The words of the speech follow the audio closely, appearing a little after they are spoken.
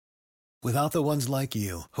Without the ones like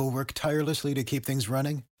you, who work tirelessly to keep things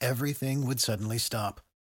running, everything would suddenly stop.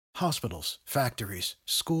 Hospitals, factories,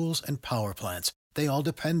 schools, and power plants, they all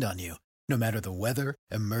depend on you. No matter the weather,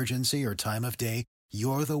 emergency, or time of day,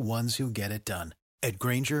 you're the ones who get it done. At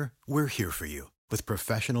Grainger, we're here for you with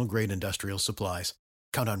professional-grade industrial supplies.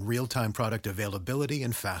 Count on real-time product availability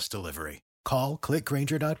and fast delivery. Call,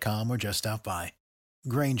 clickgrainger.com, or just stop by.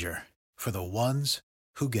 Grainger, for the ones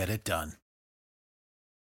who get it done.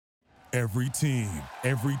 Every team,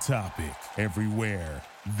 every topic, everywhere.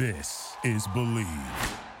 This is Believe.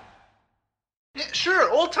 Yeah,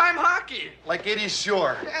 sure, old-time hockey. Like Eddie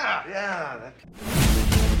Shore. Yeah.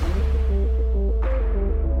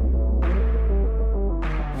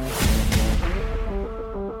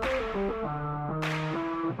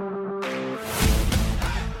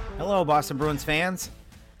 Hello, Boston Bruins fans.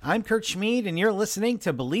 I'm Kurt Schmid, and you're listening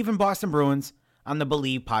to Believe in Boston Bruins on the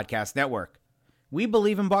Believe Podcast Network. We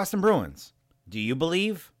believe in Boston Bruins. Do you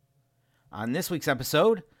believe? On this week's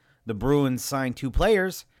episode, the Bruins sign 2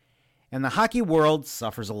 players, and the hockey world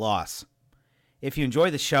suffers a loss. If you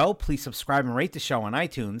enjoy the show, please subscribe and rate the show on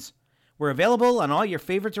iTunes. We're available on all your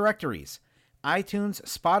favorite directories: iTunes,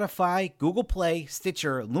 Spotify, Google Play,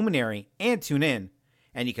 Stitcher, Luminary, and TuneIn.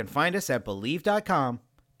 And you can find us at Believe.com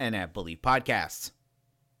and at Believe Podcasts.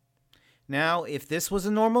 Now, if this was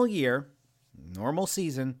a normal year, normal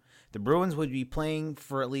season, the Bruins would be playing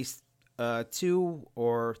for at least 2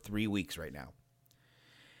 or 3 weeks right now.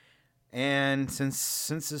 And since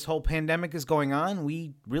this whole pandemic is going on,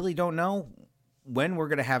 we really don't know when we're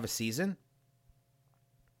going to have a season.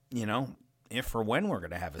 You know, if or when we're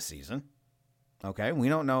going to have a season. Okay, we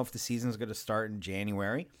don't know if the season is going to start in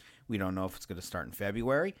January. We don't know if it's going to start in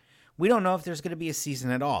February. We don't know if there's going to be a season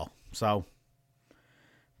at all. So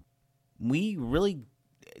we really,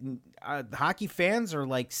 hockey fans are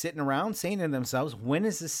like sitting around saying to themselves, when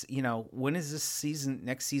is this season,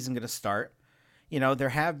 next season going to start? You know, there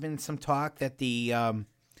have been some talk that the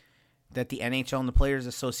NHL and the Players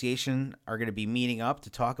Association are going to be meeting up to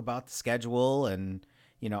talk about the schedule and,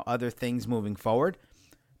 you know, other things moving forward.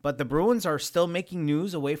 But the Bruins are still making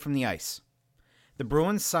news away from the ice. The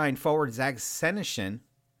Bruins signed forward Zach Senyshyn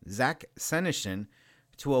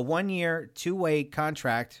to a 1-year, 2-way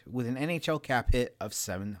contract with an NHL cap hit of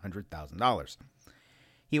 $700,000.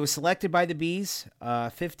 He was selected by the Bees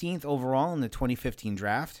 15th overall in the 2015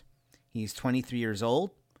 draft. He's 23 years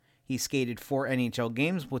old. He skated 4 NHL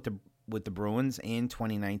games with the Bruins in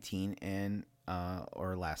 2019 and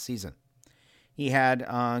or last season. He had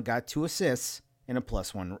got 2 assists and a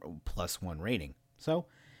plus one rating. So,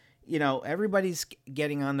 you know, everybody's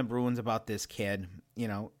getting on the Bruins about this kid. You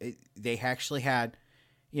know, they actually had,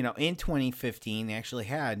 you know, in 2015, they actually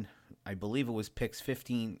had, I believe it was picks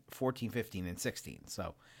 14, 15, and 16.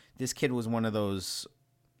 So this kid was one of those,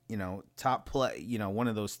 you know, one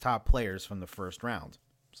of those top players from the first round.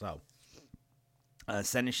 So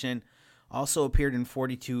Senyshyn also appeared in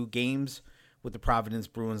 42 games with the Providence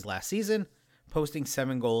Bruins last season, posting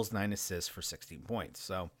 7 goals, 9 assists for 16 points.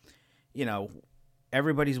 So, you know,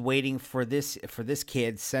 everybody's waiting for this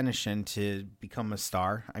kid, Senyshyn, to become a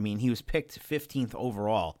star. I mean, he was picked 15th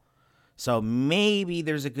overall. So maybe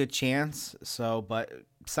there's a good chance. So, but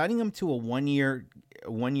signing him to a one year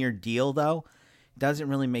deal, though, doesn't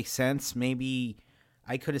really make sense. Maybe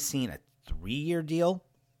I could have seen a 3-year deal,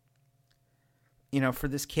 you know, for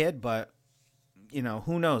this kid, but, you know,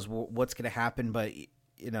 who knows what's going to happen. But,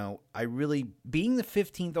 you know, being the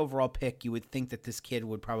 15th overall pick, you would think that this kid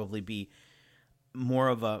would probably be more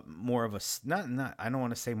of a not I don't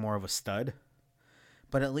want to say more of a stud,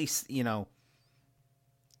 but at least, you know,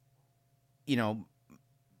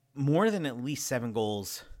 more than at least 7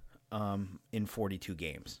 goals in 42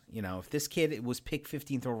 games. You know, if this kid was picked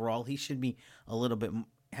 15th overall, he should be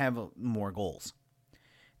have more goals.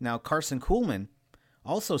 Now, Carson Kuhlman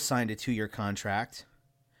also signed a 2-year contract.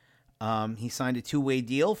 He signed a 2-way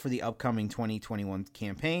deal for the upcoming 2021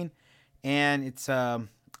 campaign, and it's a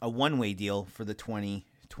 1-way deal for the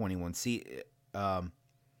 2021 season.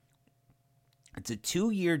 It's a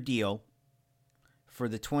 2-year deal for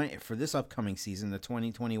this upcoming season, the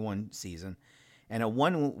 2021 season, and a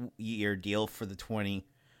 1-year deal for the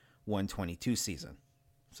 21-22 season.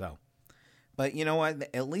 So, but you know what?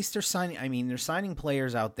 At least they're signing. I mean, they're signing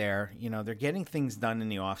players out there. You know, they're getting things done in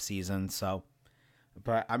the off season. So,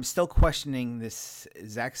 but I'm still questioning this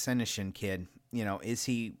Zach Senyshyn kid. You know, is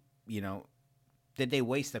he? You know, did they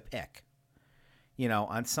waste a pick? You know,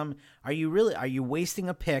 on some. Are you wasting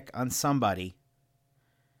a pick on somebody?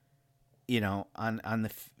 You know, on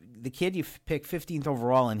the kid you pick 15th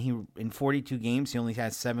overall, and he in 42 games he only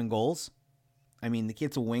has 7 goals. I mean, the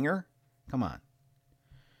kid's a winger. Come on,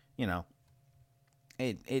 you know.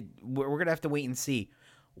 we're gonna have to wait and see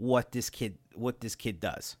what this kid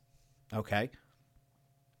does. Okay,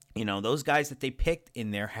 those guys that they picked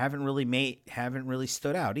in there haven't really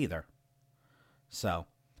stood out either. So,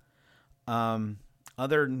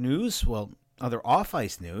 other off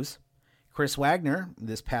ice news. Chris Wagner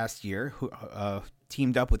this past year who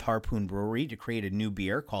teamed up with Harpoon Brewery to create a new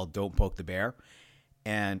beer called Don't Poke the Bear,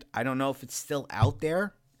 and I don't know if it's still out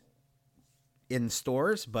there in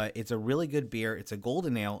stores, but it's a really good beer. It's a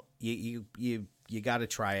golden ale. You got to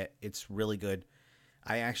try it. It's really good.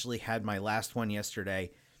 I actually had my last one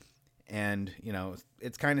yesterday, and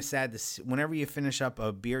it's kind of sad to whenever you finish up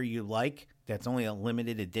a beer you like that's only a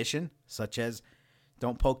limited edition, such as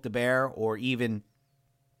Don't Poke the Bear, or even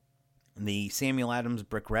the Samuel Adams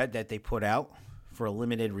Brick Red that they put out for a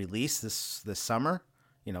limited release this summer.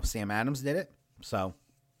 Sam Adams did it, so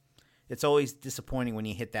it's always disappointing when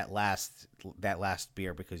you hit that last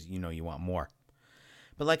beer because you want more.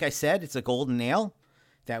 But like I said, it's a golden ale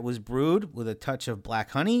that was brewed with a touch of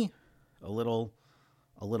black honey, a little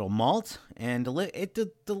malt, and it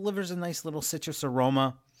delivers a nice little citrus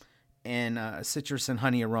aroma and citrus and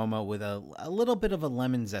honey aroma with a little bit of a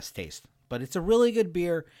lemon zest taste. But it's a really good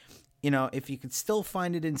beer. If you could still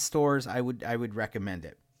find it in stores, I would recommend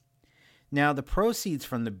it. Now, the proceeds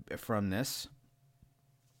from the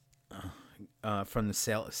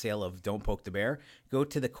sale of Don't Poke the Bear go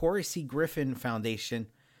to the Corey C. Griffin Foundation.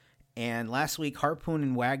 And last week, Harpoon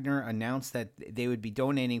and Wagner announced that they would be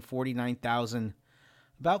donating about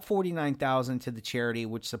 $49,000 to the charity,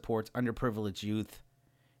 which supports underprivileged youth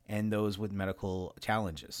and those with medical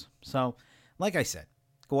challenges. So, like I said,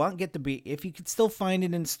 go out and get the beer. If you could still find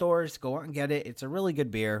it in stores, go out and get it. It's a really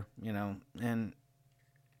good beer, and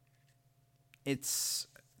it's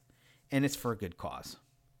for a good cause.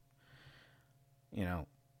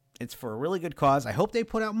 It's for a really good cause. I hope they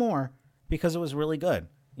put out more because it was really good.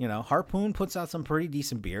 Harpoon puts out some pretty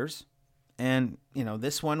decent beers. And,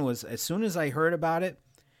 this one was, as soon as I heard about it,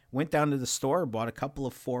 went down to the store, bought a couple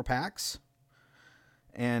of 4-packs,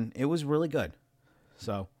 and it was really good.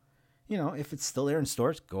 So, if it's still there in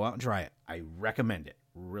stores, go out and try it. I recommend it.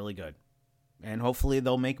 Really good. And hopefully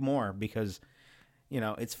they'll make more because,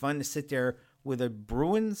 it's fun to sit there with a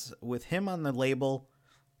Bruins, with him on the label,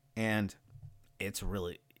 and it's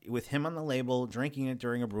really, with him on the label, drinking it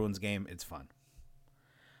during a Bruins game, it's fun.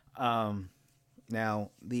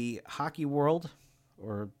 Now, the hockey world,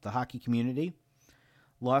 or the hockey community,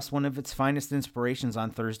 lost one of its finest inspirations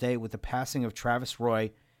on Thursday with the passing of Travis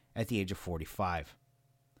Roy at the age of 45.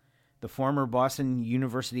 The former Boston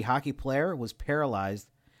University hockey player was paralyzed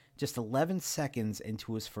just 11 seconds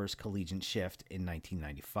into his first collegiate shift in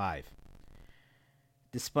 1995.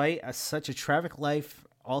 Despite such a tragic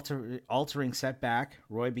life-altering setback,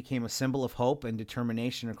 Roy became a symbol of hope and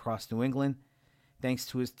determination across New England, thanks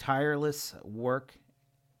to his tireless work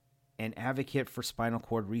and advocate for spinal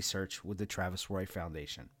cord research with the Travis Roy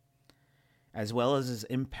Foundation, as well as his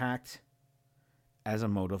impact as a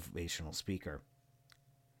motivational speaker.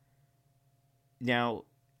 Now,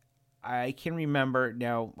 I can remember,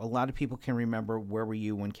 a lot of people can remember where were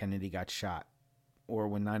you when Kennedy got shot or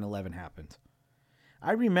when 9/11 happened.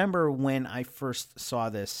 I remember when I first saw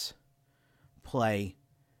this play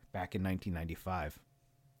back in 1995.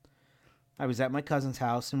 I was at my cousin's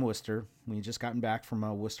house in Worcester. We had just gotten back from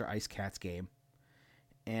a Worcester Ice Cats game.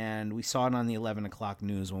 And we saw it on the 11 o'clock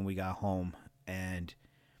news when we got home. And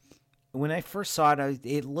when I first saw it,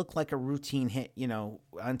 it looked like a routine hit.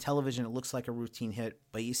 On television, it looks like a routine hit.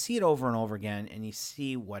 But you see it over and over again, and you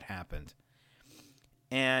see what happened.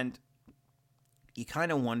 And you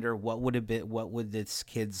kind of wonder what would this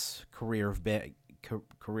kid's career have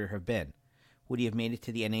been? Would he have made it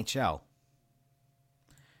to the NHL?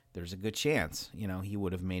 There's a good chance, he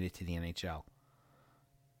would have made it to the NHL.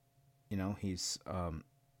 He's,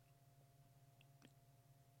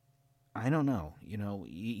 I don't know.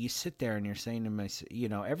 You sit there and you're saying to myself,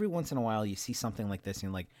 every once in a while you see something like this and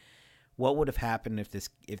you're like, what would have happened if this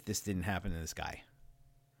didn't happen to this guy?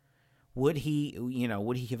 Would he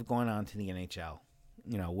have gone on to the NHL?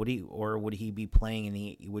 Would he be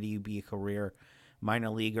playing would he be a career minor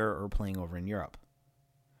leaguer or playing over in Europe?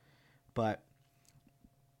 But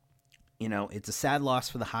it's a sad loss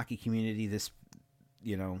for the hockey community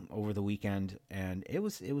over the weekend, and it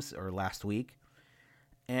was or last week.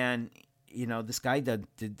 And this guy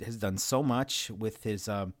has done so much with his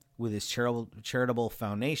charitable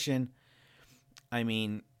foundation. I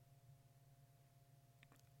mean,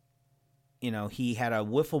 he had a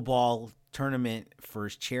wiffle ball tournament for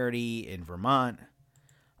his charity in Vermont.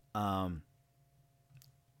 And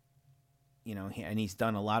he's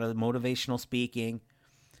done a lot of motivational speaking.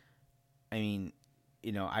 I mean,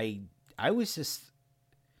 I was just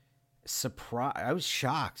surprised. I was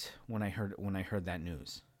shocked when I heard that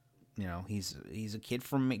news. He's a kid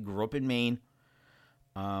grew up in Maine.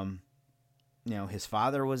 His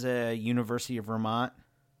father was a University of Vermont.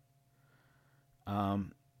 Hockey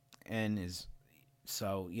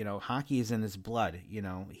is in his blood. He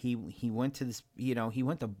went to this. He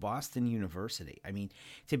went to Boston University. I mean,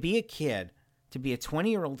 to be a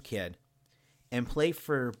 20-year-old kid, and play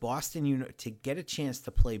for Boston, to get a chance to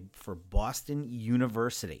play for Boston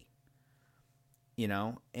University.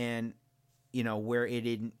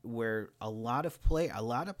 Where a lot of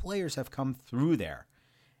players have come through there,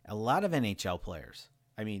 a lot of NHL players.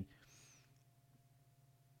 I mean,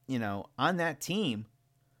 on that team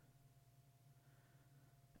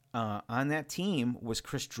was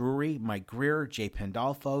Chris Drury, Mike Greer, Jay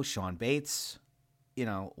Pandolfo, Sean Bates.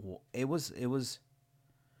 It was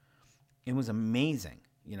amazing.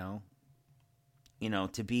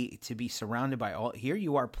 To be surrounded by all. Here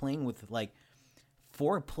you are playing with like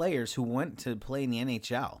 4 players who went to play in the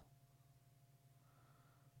NHL.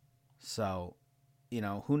 So,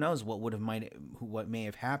 who knows what may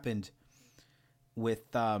have happened with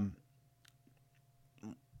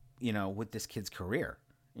with this kid's career.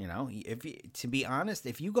 To be honest,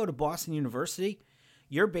 if you go to Boston University,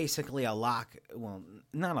 you're basically a lock. Well,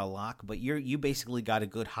 not a lock, but you basically got a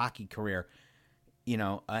good hockey career,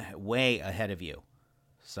 way ahead of you.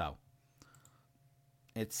 So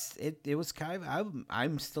it was kind of,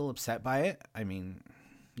 I'm still upset by it. I mean,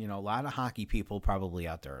 a lot of hockey people probably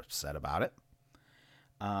out there are upset about it.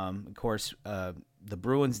 Of course, the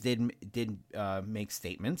Bruins did make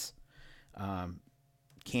statements.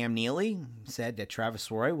 Cam Neely said that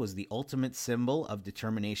Travis Roy was the ultimate symbol of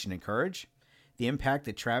determination and courage. The impact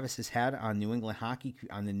that Travis has had on the New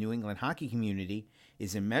England hockey community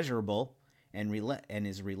is immeasurable, and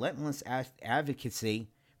his relentless advocacy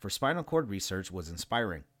for spinal cord research was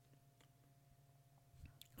inspiring.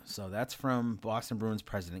 So that's from Boston Bruins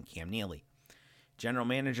president Cam Neely. General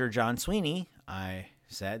manager John Sweeney, I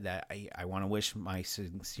said that I want to wish my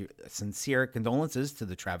sincere condolences to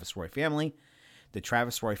the Travis Roy family, the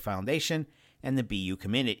Travis Roy Foundation, and the BU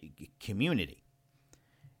community,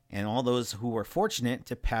 and all those who were fortunate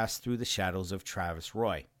to pass through the shadows of Travis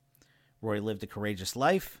Roy. Roy lived a courageous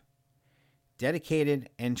life, dedicated,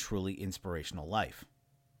 and truly inspirational life.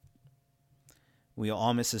 We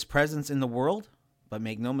all miss his presence in the world, but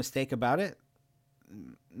make no mistake about the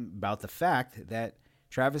fact that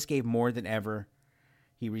Travis gave more than ever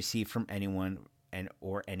he received from anyone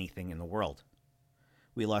or anything in the world.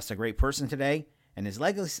 We lost a great person today, and his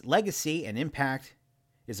legacy and impact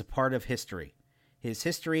is a part of history. His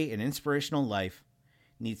history and inspirational life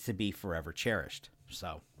needs to be forever cherished.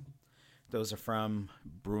 So, those are from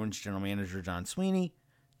Bruins general manager Don Sweeney,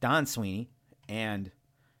 and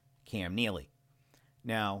Cam Neely.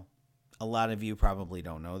 Now, a lot of you probably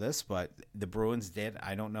don't know this, but the Bruins did.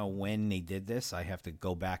 I don't know when they did this. I have to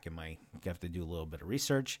go back have to do a little bit of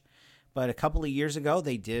research. But a couple of years ago,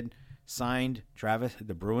 they did signed Travis.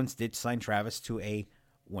 The Bruins did sign Travis to a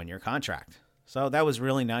 1-year contract. So that was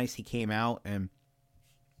really nice. He came out and,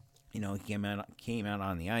 he came out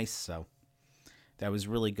on the ice. So that was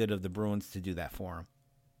really good of the Bruins to do that for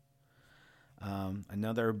him.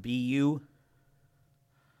 Another BU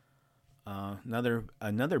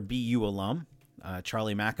alum,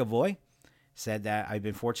 Charlie McAvoy, said that I've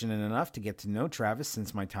been fortunate enough to get to know Travis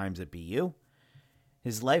since my times at BU.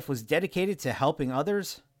 His life was dedicated to helping other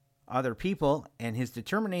people, and his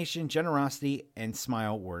determination, generosity, and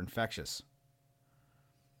smile were infectious.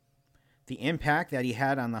 The impact that he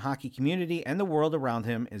had on the hockey community and the world around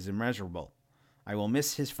him is immeasurable. I will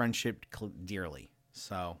miss his friendship dearly.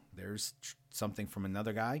 So there's something from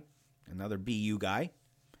another guy, another BU guy.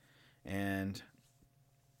 And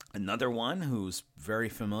another one who's very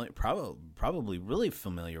familiar, probably really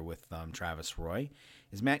familiar with Travis Roy,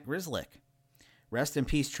 is Matt Grzelcyk. Rest in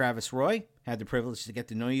peace, Travis Roy. Had the privilege to get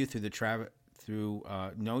to know you through Travis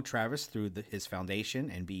through his foundation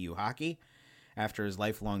and BU hockey. After his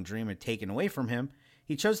lifelong dream had taken away from him,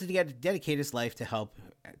 he chose to dedicate his life to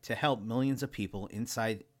help millions of people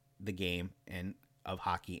inside the game and of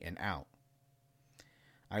hockey and out.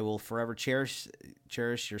 I will forever cherish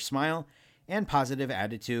your smile and positive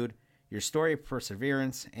attitude. Your story of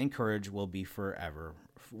perseverance and courage will be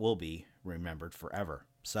remembered forever.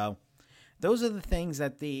 So, those are the things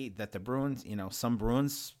that the Bruins, some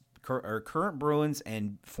Bruins or current Bruins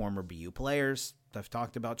and former BU players have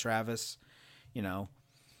talked about Travis. So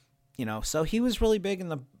he was really big in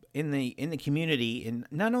the community, and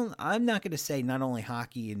I'm not going to say not only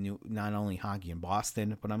hockey in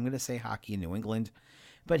Boston, but I'm going to say hockey in New England.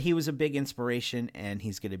 But he was a big inspiration, and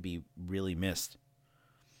he's going to be really missed.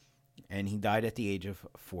 And he died at the age of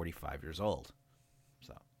 45 years old.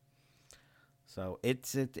 So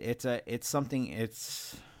it's something.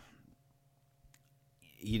 It's,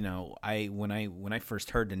 you know, when I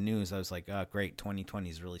first heard the news, I was like, oh, great, 2020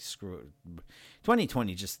 is really screwed.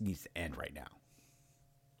 2020 just needs to end right now.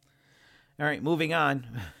 All right, moving on.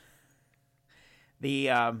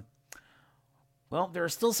 Well, there are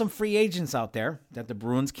still some free agents out there that the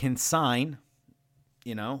Bruins can sign.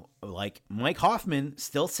 You know, like Mike Hoffman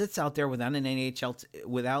still sits out there without an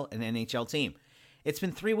NHL team. It's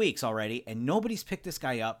been 3 weeks already, and nobody's picked this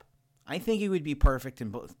guy up. I think he would be perfect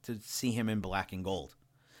to see him in black and gold.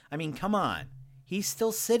 I mean, come on. He's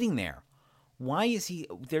still sitting there. Why is he...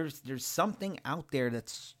 There's something out there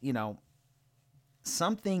that's, you know...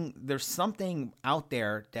 There's something out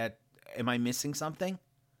there that... Am I missing something?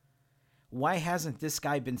 Why hasn't this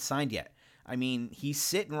guy been signed yet? I mean, he's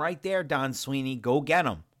sitting right there, Don Sweeney. Go get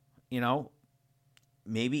him. You know?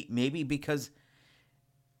 Maybe because...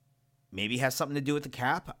 Maybe it has something to do with the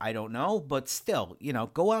cap. I don't know. But still, you know,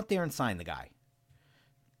 go out there and sign the guy.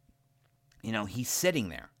 You know, he's sitting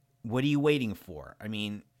there. What are you waiting for? I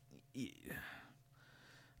mean,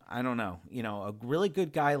 I don't know. You know, a really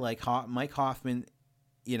good guy like Mike Hoffman,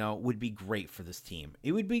 you know, would be great for this team.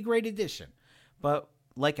 It would be a great addition. But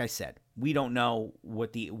like I said, we don't know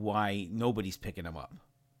why nobody's picking him up.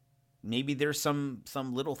 Maybe there's some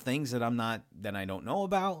little things that I don't know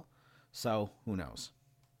about. So who knows?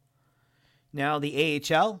 Now, the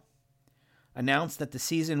AHL announced that the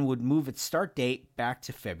season would move its start date back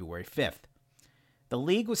to February 5th. The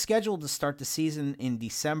league was scheduled to start the season in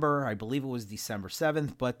December. I believe it was December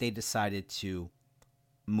 7th, but they decided to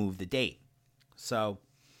move the date. So,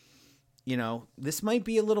 you know, this might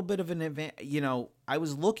be a little bit of an advantage. You know, I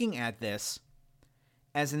was looking at this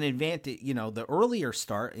as an advantage. You know, the earlier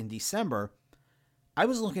start in December, I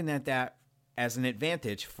was looking at that as an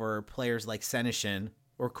advantage for players like Senyshyn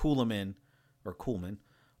or Kuhlman,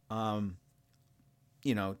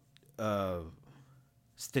 you know,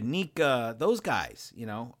 Stanika, those guys, you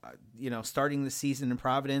know, starting the season in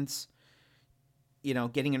Providence, you know,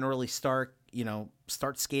 getting an early start, you know,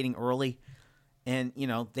 start skating early, and, you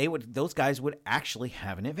know, those guys would actually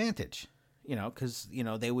have an advantage, you know, because, you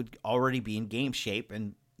know, they would already be in game shape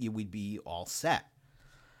and you would be all set.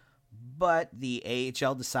 But the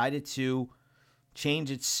AHL decided to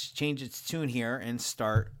change its tune here and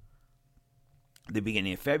start the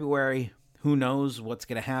beginning of February. Who knows what's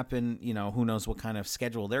going to happen? You know, who knows what kind of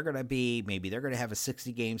schedule they're going to be? Maybe they're going to have a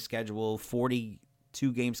 60-game schedule,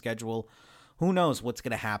 42-game schedule. Who knows what's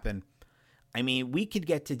going to happen? I mean, we could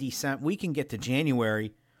get to December, we can get to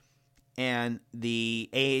January, and the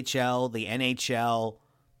AHL, the NHL,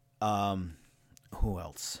 who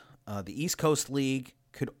else? The East Coast League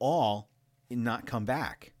could all not come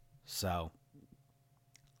back. So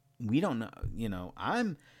we don't know. You know,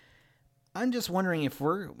 I'm just wondering if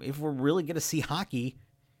we're really going to see hockey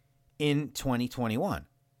in 2021.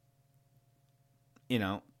 You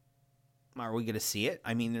know, are we going to see it?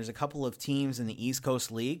 I mean, there's a couple of teams in the East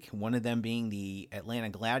Coast League, one of them being the Atlanta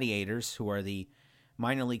Gladiators, who are the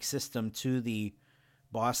minor league system to the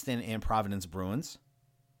Boston and Providence Bruins.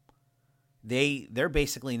 They're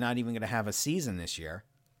basically not even going to have a season this year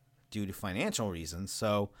due to financial reasons.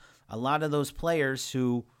 So a lot of those players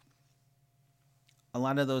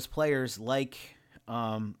like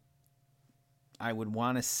I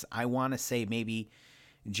want to say maybe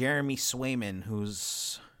Jeremy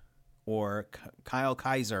Swayman, or Kyle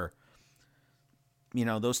Kaiser. You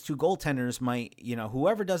know, those two goaltenders might, you know,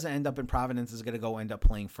 whoever doesn't end up in Providence is going to go end up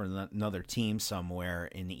playing for another team somewhere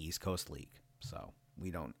in the East Coast League. So we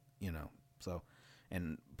don't, you know, so,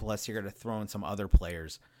 and plus you're going to throw in some other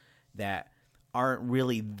players that aren't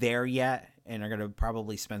really there yet and are going to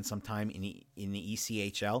probably spend some time in the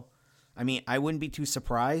ECHL. I mean, I wouldn't be too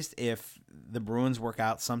surprised if the Bruins work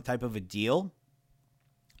out some type of a deal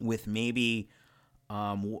with maybe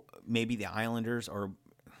the Islanders or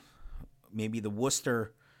maybe the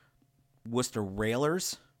Worcester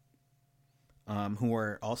Railers, who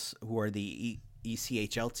are the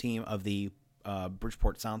ECHL team of the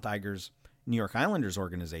Bridgeport Sound Tigers New York Islanders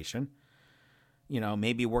organization. You know,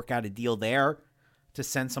 maybe work out a deal there to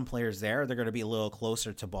send some players there. They're going to be a little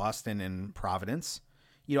closer to Boston and Providence.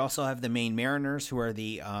 You'd also have the Maine Mariners, who are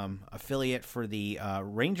the affiliate for the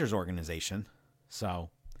Rangers organization. So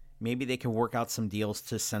maybe they can work out some deals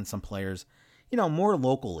to send some players, you know, more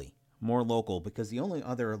local, because the only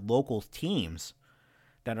other local teams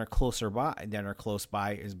that are close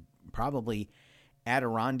by is probably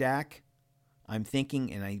Adirondack, I'm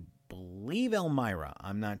thinking, and I believe Elmira.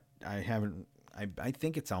 I haven't I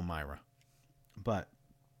think it's Elmira. But,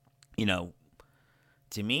 you know,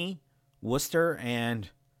 to me, Worcester and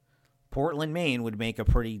Portland, Maine would make a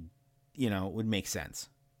pretty, would make sense.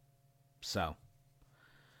 So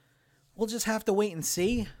we'll just have to wait and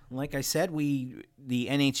see. Like I said, the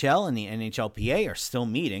NHL and the NHLPA are still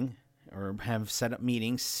meeting or have set up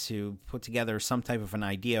meetings to put together some type of an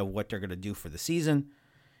idea of what they're going to do for the season.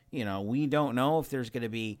 We don't know if there's going to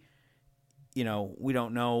be, we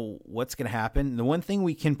don't know what's going to happen. The one thing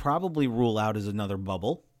we can probably rule out is another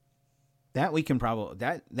bubble. That we can probably,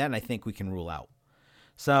 that I think we can rule out.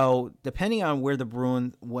 So depending on where the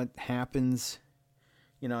Bruins, what happens,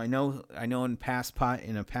 I know in a past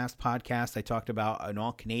podcast I talked about an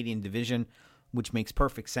all Canadian division, which makes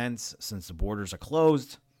perfect sense since the borders are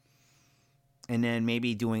closed. And then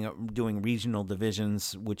maybe doing regional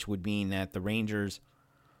divisions, which would mean that the Rangers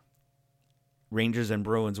and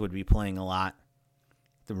Bruins would be playing a lot.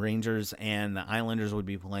 The Rangers and the Islanders would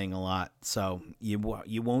be playing a lot. So you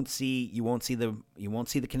won't see the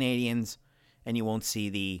Canadiens, and you won't see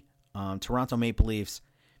the Toronto Maple Leafs,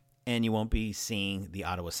 and you won't be seeing the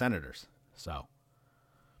Ottawa Senators. So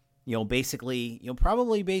if this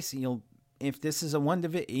is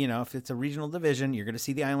if it's a regional division, you're going to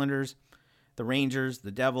see the Islanders, the Rangers,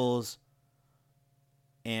 the Devils,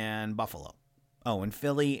 and Buffalo. Oh, and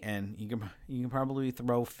Philly, and you can probably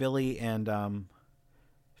throw Philly and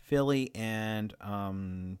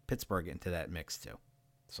Pittsburgh into that mix too.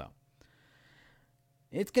 So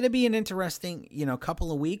it's going to be an interesting,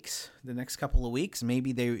 couple of weeks. The next couple of weeks,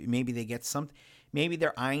 maybe they get some, maybe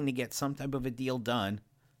they're eyeing to get some type of a deal done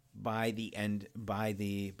by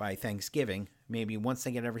Thanksgiving. Maybe once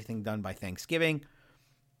they get everything done by Thanksgiving,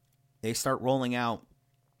 they start rolling out,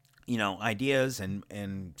 ideas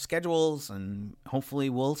and schedules, and hopefully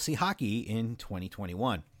we'll see hockey in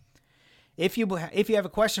 2021. If you have a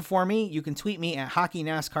question for me, you can tweet me at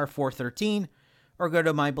HockeyNASCAR413 or go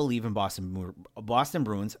to my Believe in Boston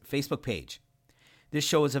Bruins Facebook page. This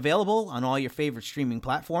show is available on all your favorite streaming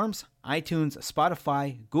platforms: iTunes,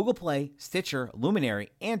 Spotify, Google Play, Stitcher,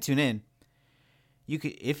 Luminary, and TuneIn.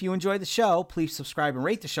 If you enjoy the show, please subscribe and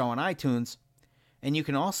rate the show on iTunes. And you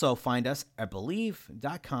can also find us at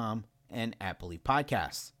Believe.com and at Believe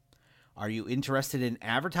Podcasts. Are you interested in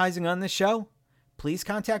advertising on this show? Please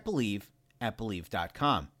contact Believe at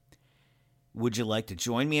Believe.com. Would you like to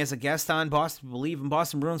join me as a guest on Believe in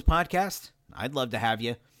Boston Bruins podcast? I'd love to have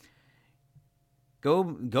you. Go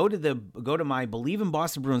to my Believe in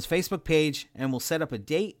Boston Bruins Facebook page, and we'll set up a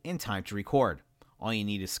date and time to record. All you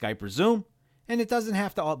need is Skype or Zoom, and it doesn't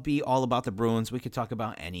have to be all about the Bruins. We could talk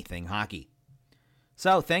about anything hockey.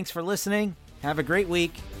 So, thanks for listening. Have a great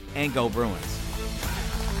week, and go Bruins.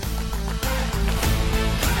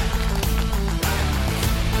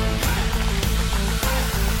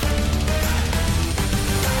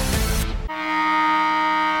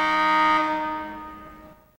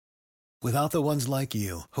 Without the ones like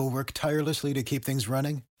you, who work tirelessly to keep things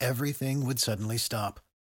running, everything would suddenly stop.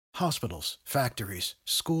 Hospitals, factories,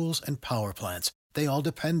 schools, and power plants, they all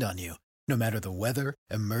depend on you. No matter the weather,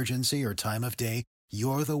 emergency, or time of day,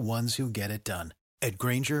 you're the ones who get it done. At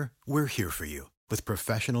Grainger, we're here for you with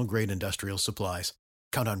professional-grade industrial supplies.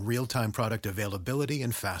 Count on real-time product availability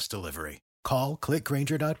and fast delivery. Call, click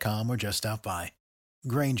Grainger.com, or just stop by.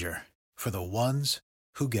 Grainger, for the ones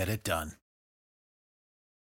who get it done.